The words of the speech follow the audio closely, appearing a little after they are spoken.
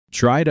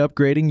Tried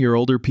upgrading your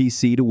older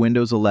PC to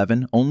Windows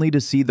 11 only to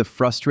see the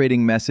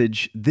frustrating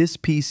message, "This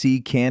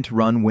PC can't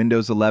run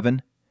Windows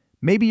 11"?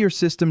 Maybe your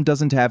system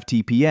doesn't have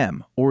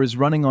TPM or is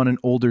running on an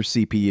older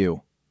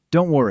CPU.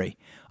 Don't worry,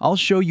 I'll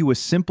show you a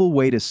simple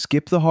way to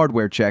skip the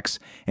hardware checks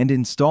and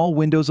install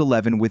Windows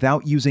 11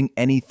 without using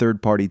any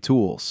third-party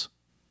tools.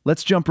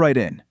 Let's jump right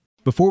in.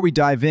 Before we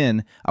dive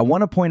in, I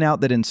want to point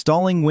out that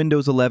installing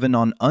Windows 11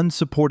 on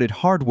unsupported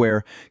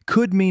hardware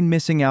could mean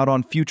missing out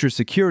on future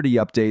security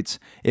updates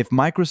if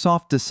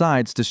Microsoft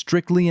decides to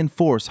strictly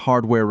enforce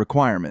hardware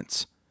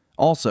requirements.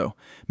 Also,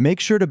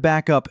 make sure to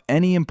back up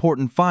any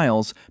important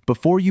files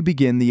before you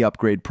begin the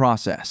upgrade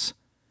process.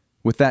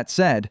 With that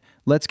said,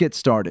 let's get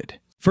started.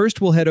 First,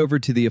 we'll head over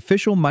to the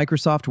official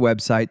Microsoft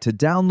website to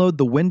download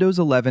the Windows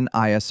 11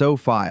 ISO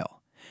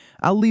file.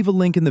 I'll leave a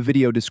link in the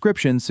video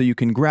description so you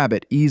can grab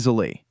it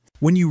easily.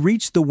 When you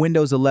reach the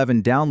Windows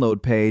 11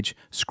 download page,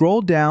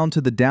 scroll down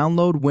to the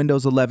Download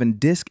Windows 11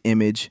 Disk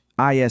Image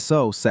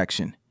ISO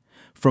section.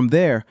 From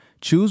there,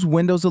 choose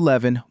Windows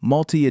 11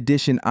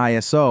 Multi-Edition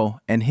ISO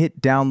and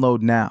hit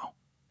Download Now.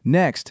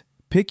 Next,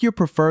 pick your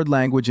preferred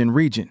language and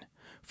region.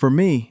 For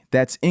me,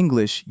 that's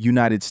English,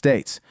 United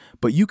States,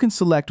 but you can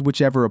select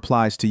whichever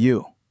applies to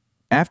you.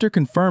 After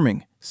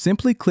confirming,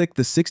 simply click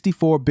the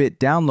 64-bit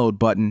download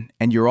button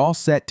and you're all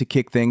set to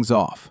kick things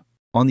off.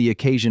 On the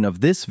occasion of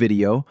this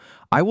video,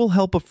 I will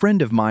help a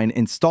friend of mine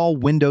install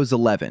Windows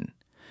 11.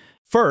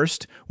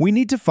 First, we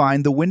need to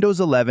find the Windows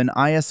 11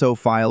 ISO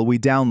file we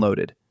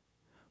downloaded.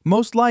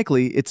 Most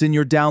likely, it's in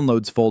your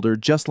Downloads folder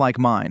just like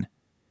mine.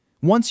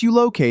 Once you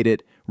locate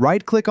it,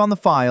 right-click on the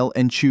file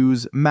and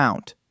choose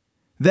Mount.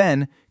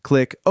 Then,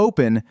 click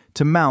Open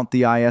to mount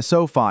the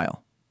ISO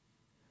file.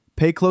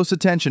 Pay close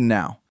attention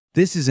now.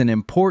 This is an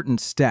important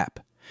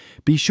step.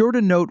 Be sure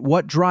to note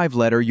what drive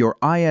letter your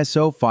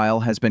ISO file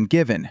has been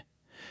given.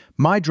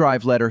 My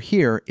drive letter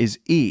here is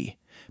E,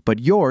 but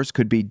yours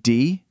could be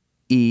D,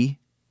 E,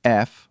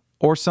 F,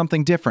 or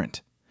something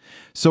different.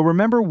 So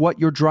remember what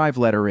your drive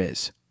letter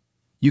is.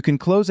 You can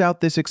close out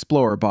this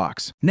Explorer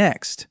box.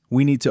 Next,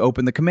 we need to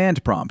open the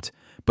command prompt,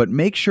 but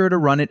make sure to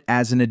run it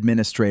as an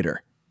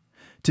administrator.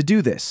 To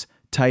do this,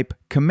 type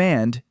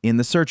Command in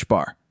the search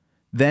bar.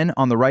 Then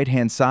on the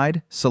right-hand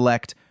side,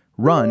 select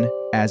Run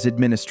as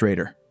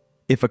Administrator.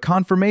 If a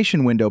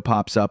confirmation window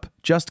pops up,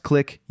 just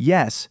click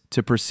Yes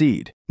to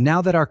proceed.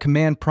 Now that our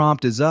command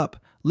prompt is up,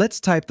 let's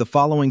type the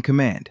following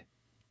command.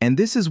 And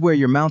this is where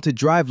your mounted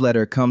drive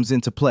letter comes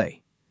into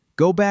play.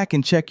 Go back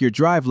and check your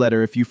drive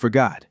letter if you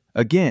forgot.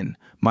 Again,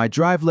 my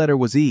drive letter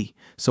was E,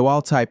 so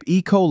I'll type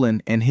E: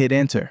 and hit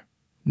Enter.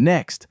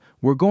 Next,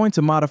 we're going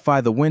to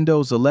modify the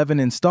Windows 11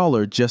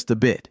 installer just a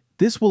bit.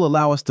 This will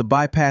allow us to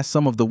bypass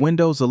some of the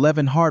Windows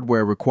 11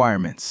 hardware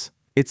requirements.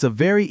 It's a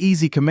very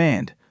easy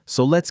command,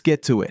 so let's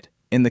get to it.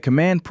 In the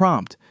command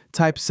prompt,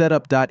 type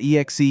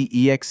setup.exe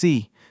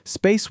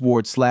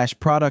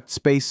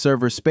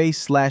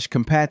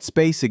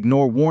 /product/server/compat/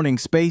 ignore warning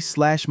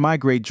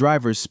 /migrate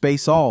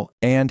drivers all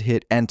and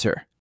hit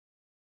Enter.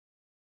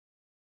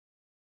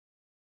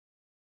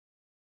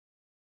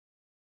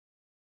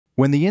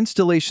 When the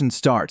installation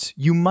starts,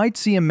 you might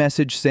see a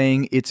message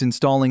saying it's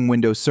installing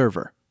Windows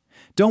Server.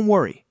 Don't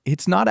worry,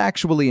 it's not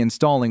actually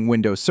installing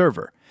Windows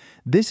Server.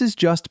 This is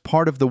just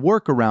part of the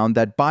workaround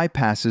that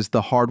bypasses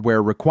the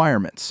hardware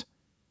requirements.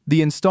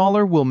 The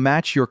installer will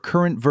match your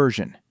current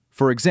version.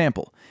 For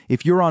example,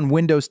 if you're on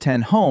Windows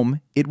 10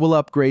 Home, it will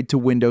upgrade to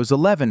Windows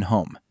 11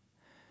 Home.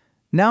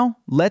 Now,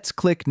 let's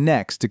click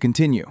Next to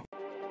continue.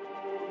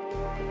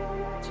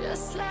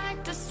 Just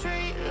like the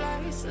street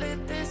lights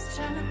lit this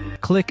town.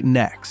 Click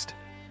Next.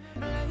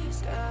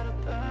 Blaze, gotta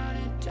burn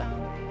it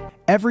down.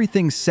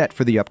 Everything's set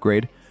for the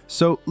upgrade,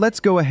 so let's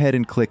go ahead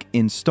and click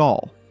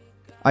Install.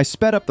 I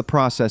sped up the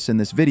process in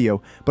this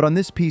video, but on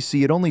this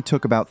PC it only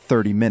took about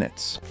 30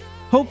 minutes.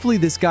 Hopefully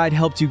this guide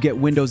helped you get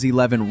Windows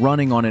 11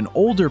 running on an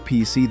older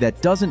PC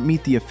that doesn't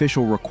meet the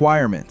official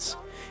requirements.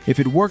 If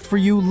it worked for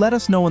you, let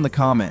us know in the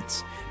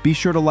comments. Be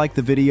sure to like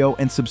the video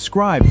and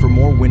subscribe for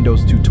more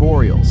Windows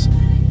tutorials.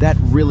 That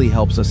really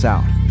helps us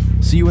out.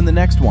 See you in the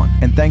next one,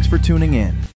 and thanks for tuning in.